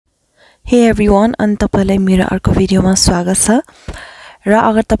Hey everyone, अनि तपाईलाई मेरो अर्को भिडियोमा स्वागत छ र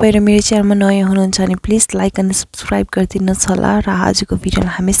अगर तपाई र मेरो च्यानलमा नयाँ हुनुहुन्छ भने प्लिज लाइक अनि सब्स्क्राइब गरिदिनुहोस् होला र आजको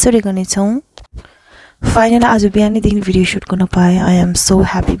भिडियोलाई हामी सुरु गर्ने छौं। फाइनली आज बिहानैदेखि भिडियो शूट गर्न पाए। I am so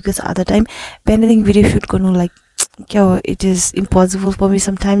happy because at the time बिहानैदेखि भिडियो शूट गर्नु like क्या हो, it is impossible for me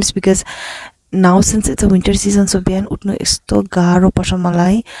sometimes because now since it's a winter season so बिहान उठ्नु यस्तो गाह्रो पर्छ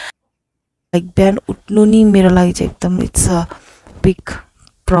मलाई। Like बिहान उठ्नु नि मेरो लागि चाहिँ एकदम it's a big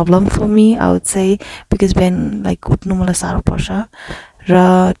problem for me, I would say, because बिहान like उठ्नु मलाई साह्रो पर्छ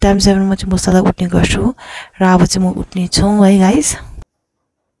र टाइम 7 मा चाहिँ म सदा उठ्ने गर्छु र अब चाहिँ म उठ्ने छु है गाइस।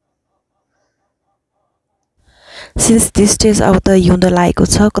 Since this days अब त हिउँद लागेको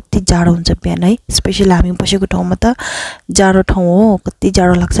छ, कति जाडो हुन्छ बिहान है, स्पेशली हामी बसेको ठाउँमा त जाडो ठाउँ हो, कति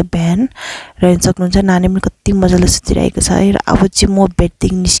जाडो लाग्छ बिहान र हेर्न सक्नुहुन्छ नानी पनि कति मजाले सुतिरहेको छ है। र अब चाहिँ म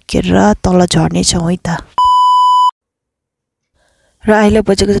बेडदेखि निस्केर तल झर्ने छु है त। र अहिले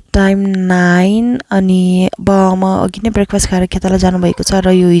बजेको टाइम 9 अनि बाबामा अघि नै ब्रेकफास्ट खाएर खेताला जानु भएको छ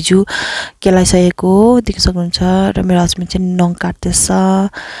र यो हिजो केलाइसकेको देख्न सक्नुहुन्छ र मेरो हस्बेन्ड चाहिँ नङ काट्दैछ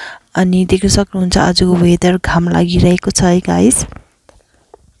अनि देख्न सक्नुहुन्छ आजको वेदर घाम लागिरहेको छ है गाइस।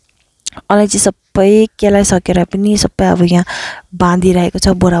 अलैँची सबै केलाइसकेर पनि सबै अब यहाँ बाँधिरहेको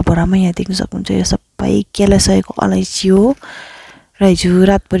छ बोरामा, यहाँ देख्न सक्नुहुन्छ यो सबै केलाइसकेको अलैँची हो र हिजो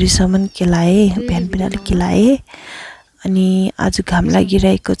रातभरिसम्म केलाए, बिहान पनि अलिक केलाए अनि आज घाम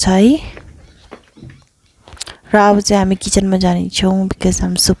लागिरहेको छ है। र अब चाहिँ हामी किचनमा जाने छौं because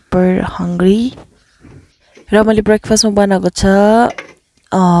I'm super hungry। र मैले ब्रेकफास्टमा बनाएको छ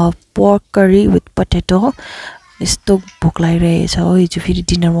pork curry with potato। यस्तो भोक लागिरहेछ हो। हिजो फेरि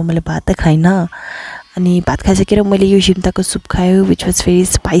डिनरमा मैले भात त खाइन अनि भात खाइसकेर मैले यो शिमताको सुप खायो which was very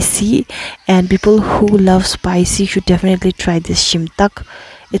spicy and people who love spicy should definitely try this shimtak।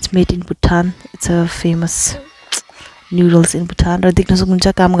 It's made in Bhutan। It's a famous noodles in Bhutan। र देख्न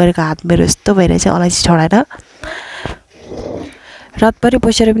सक्नुहुन्छ काम गरेको हात मेरो यस्तो भइरहेछ अलैँची छडाएर। रातभरि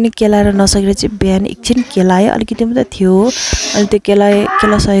बसेर पनि केलाएर नसकेर चाहिँ बिहान एकछिन केलाए, अलिकति मात्र थियो अनि त्यो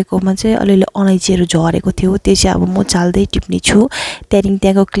केलासकेकोमा चाहिँ अलिअलि अलैँचीहरू झरेको थियो, त्यो चाहिँ अब म चाल्दै टिप्ने छु।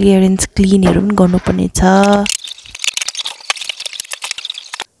 त्यहाँको क्लियरेन्स क्लिनहरू पनि गर्नुपर्ने छ।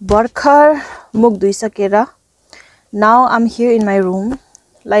 भर्खर मुख धुइसकेर now I'm here in my room।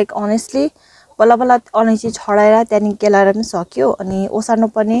 like honestly बल्ल अलैँची छडाएर त्यहाँदेखि केलाएर पनि सक्यो अनि ओसार्नु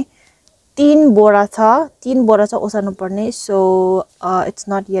पर्ने 3 बोरा छ ओसार्नु पर्ने। So it's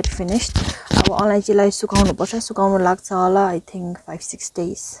not yet finished. अब अलैँचीलाई सुकाउनु पर्छ, सुकाउनु लाग्छ होला I think 5-6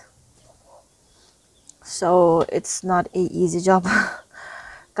 days। so it's not a easy job।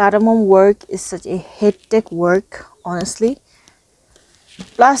 cardamom work is such a hectic work honestly।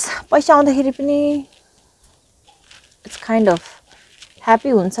 plus पैसा आउँदाखेरि पनि it's kind of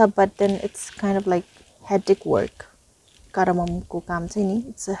happy huncha but then it's kind of like hectic work। cardamom ko kaam chai ni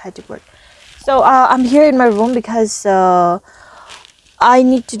it's a hectic work। so I'm here in my room because I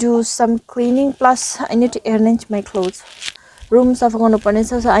need to do some cleaning plus I need to arrange my clothes। room safa garnu parne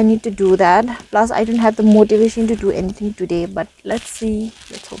cha, so I need to do that। plus I don't have the motivation to do anything today but let's see,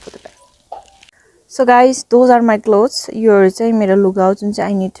 let's hope for the best। so guys those are my clothes। यो चाहिँ मेरो लुगा हो जुन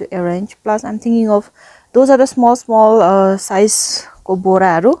चाहिँ I need to arrange। plus I'm thinking of those are the small size ko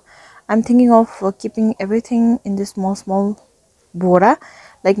boraharu। I'm thinking of keeping everything in this small bora,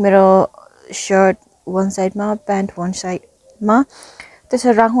 like मेरो shirt one side ma, pant one side ma,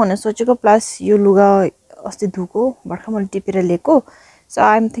 त्यसरी राखौं भनेर सोचेको। Plus यो लुगा अस्ति धुको भर्खर मैले टिपेर ल्याएको। so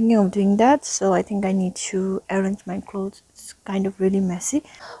I'm thinking of doing that। so I think I need to arrange my clothes। it's kind of really messy।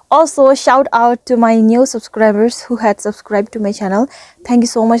 also shout out to my new subscribers who had subscribed to my channel। thank you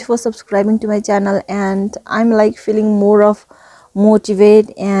so much for subscribing to my channel and I'm like feeling more of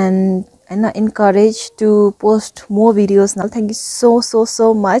motivate and encouraged to post more videos now। thank you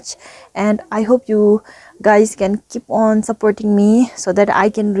so much and I hope you guys can keep on supporting me so that I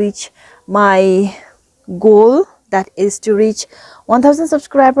can reach my goal, that is to reach 1000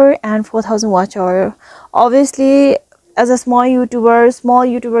 subscriber and 4000 watch hour। obviously as a small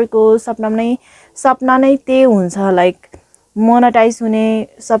YouTuber ko sapna नै त्यही हुन्छ, like monetize हुने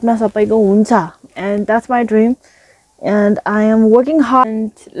सपना सबैको हुन्छ and that's my dream and I am working hard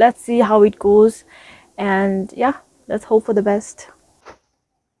and let's see how it goes and yeah, let's hope for the best।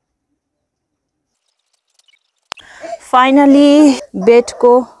 finally bed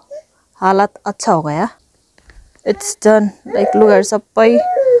ko हालत अच्छा हो गया। it's done, like लुगाहरु सबै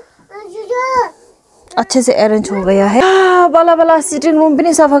अच्छे से अरेन्ज हो गया है। बल्ल सिटिङ रुम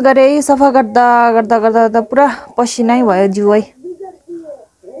पनि सफा गरे। सफा गर्दा पुरा पसिनै भयो जिउ है।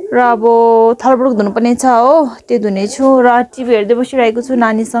 र अब थलबुडुक धुनु पर्ने छ हो, त्यो धुने छु र टिभी हेर्दै बसिरहेको छु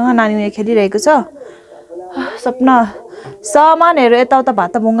नानीसँग। नानी खेलिरहेको छ सपना सामानहरु यताउता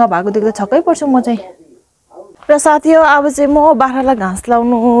भात भुङ्गा भएको देख्दा छक्कै पर्छु म चाहिँ। र साथी हो अब चाहिँ म बाख्रालाई घाँस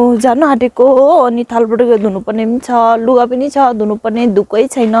लाउनु जानु आँटेको हो अनि थालबटुलो धुनुपर्ने पनि छ, लुगा पनि छ धुनुपर्ने, धुकै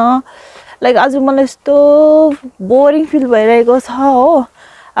छैन। लाइक आज मलाई यस्तो बोरिङ फिल भइरहेको छ हो।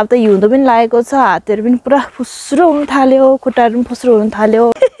 अब त हिउँदो पनि लागेको छ, हातहरु पनि पुरा फुस्रो हुन थाल्यो, खुट्टाहरु पनि फुस्रो हुन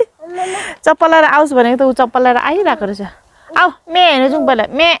थाल्यो। चप्पल लाएर आउस भनेको त उ चप्पल लाएर आइराको रहेछ। आउ मे हेर्न जाउँ पहिला।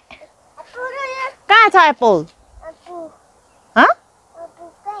 मे कहाँ छ एप्पल? ह?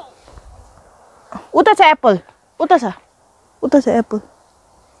 उता छ एप्पल, उता छ, उता छ एप्पल।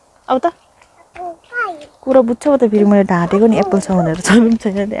 अब त कुरा बुझ्छौ त फेरि मैले ढाँटेको नि एप्पल छ भनेर चल्नु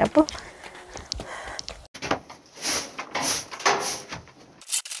छैन नि एप्पल।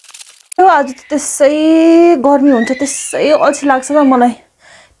 आज त त्यसै गर्मी हुन्छ, त्यसै अल्छी लाग्छ त मलाई।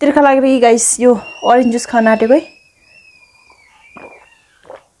 तिर्खा लागेर यी गाइस यो ओरेन्ज जुस खान आँटेको है।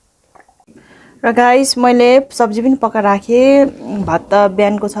 र गाइस मैले सब्जी पनि पकाएर राखेँ, भात त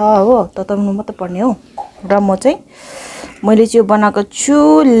बिहानको छ हो, तताउनु मात्र पर्ने हो। र म चाहिँ मैले चाहिँ यो बनाएको छु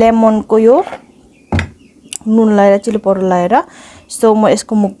लेमनको यो नुन लाएर चिल्लो पाउडर लाएर। सो म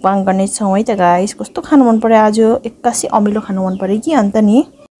यसको मुकबाङ गर्ने छौँ है त गाइस। कस्तो खानु मन पर्यो आज, एक्कासी अमिलो खानु मन पर्यो कि अन्त नि।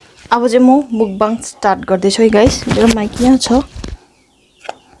 अब चाहिँ म मुकबाङ स्टार्ट गर्दैछु है गाइस। मेरो माइक यहाँ छ।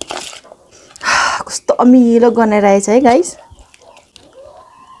 कस्तो अमिलो गनाइरहेछ है गाइस।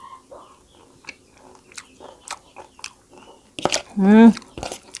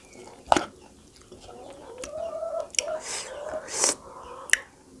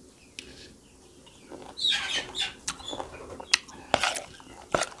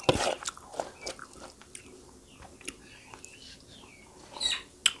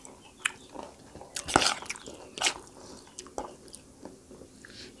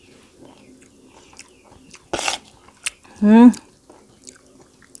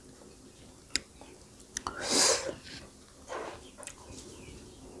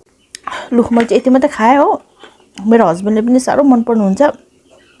 लु मैले चाहिँ यति मात्रै खाएँ हो। मेरो हस्बेन्डले पनि साह्रो मन पर्नुहुन्छ।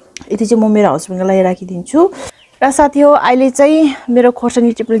 यति चाहिँ म मेरो हस्बेन्डको लागि राखिदिन्छु। र साथी हो अहिले चाहिँ मेरो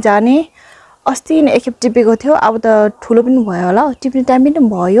खोर्सानी टिप्नु जाने। अस्ति नै एकखेप टिपेको थियो, अब त ठुलो पनि भयो होला, टिप्ने टाइम पनि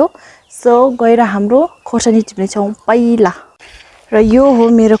भयो। सो गएर हाम्रो खोर्सानी टिप्ने छौँ पहिला। र यो हो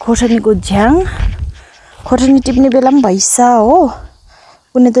मेरो खोर्सानीको झ्याङ। खोर्सानी टिप्ने बेला पनि भइस हो,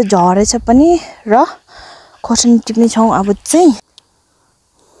 कुनै त झरेछ पनि। र खोर्सानी टिप्ने छौँ अब चाहिँ।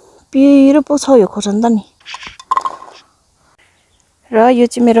 पिरो पो छ यो खोर्सानी त नि। र यो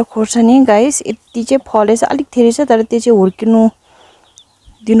चाहिँ मेरो खोर्सानी गाइस, यति चाहिँ फलेछ, अलिक धेरै छ तर त्यो चाहिँ हुर्किनु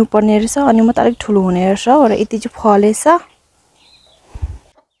दिनुपर्ने रहेछ अनि म त अलिक ठुलो हुने रहेछ। र यति चाहिँ फलेछ।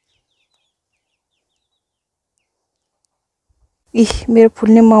 मेरो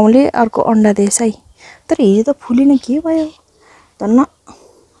फुल्ने माउले अर्को अन्डा दिएछ है, तर हिजो त फुलेन, के भयो धन्न।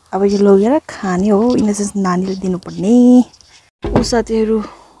 अब यो लगेर खाने हो, इनोसेन्स नानीले दिनुपर्ने। उ साथीहरू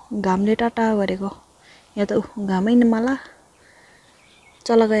घामले टाटा गरेको, यहाँ त घामै नमाला,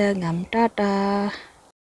 चला गया घाम टाटा।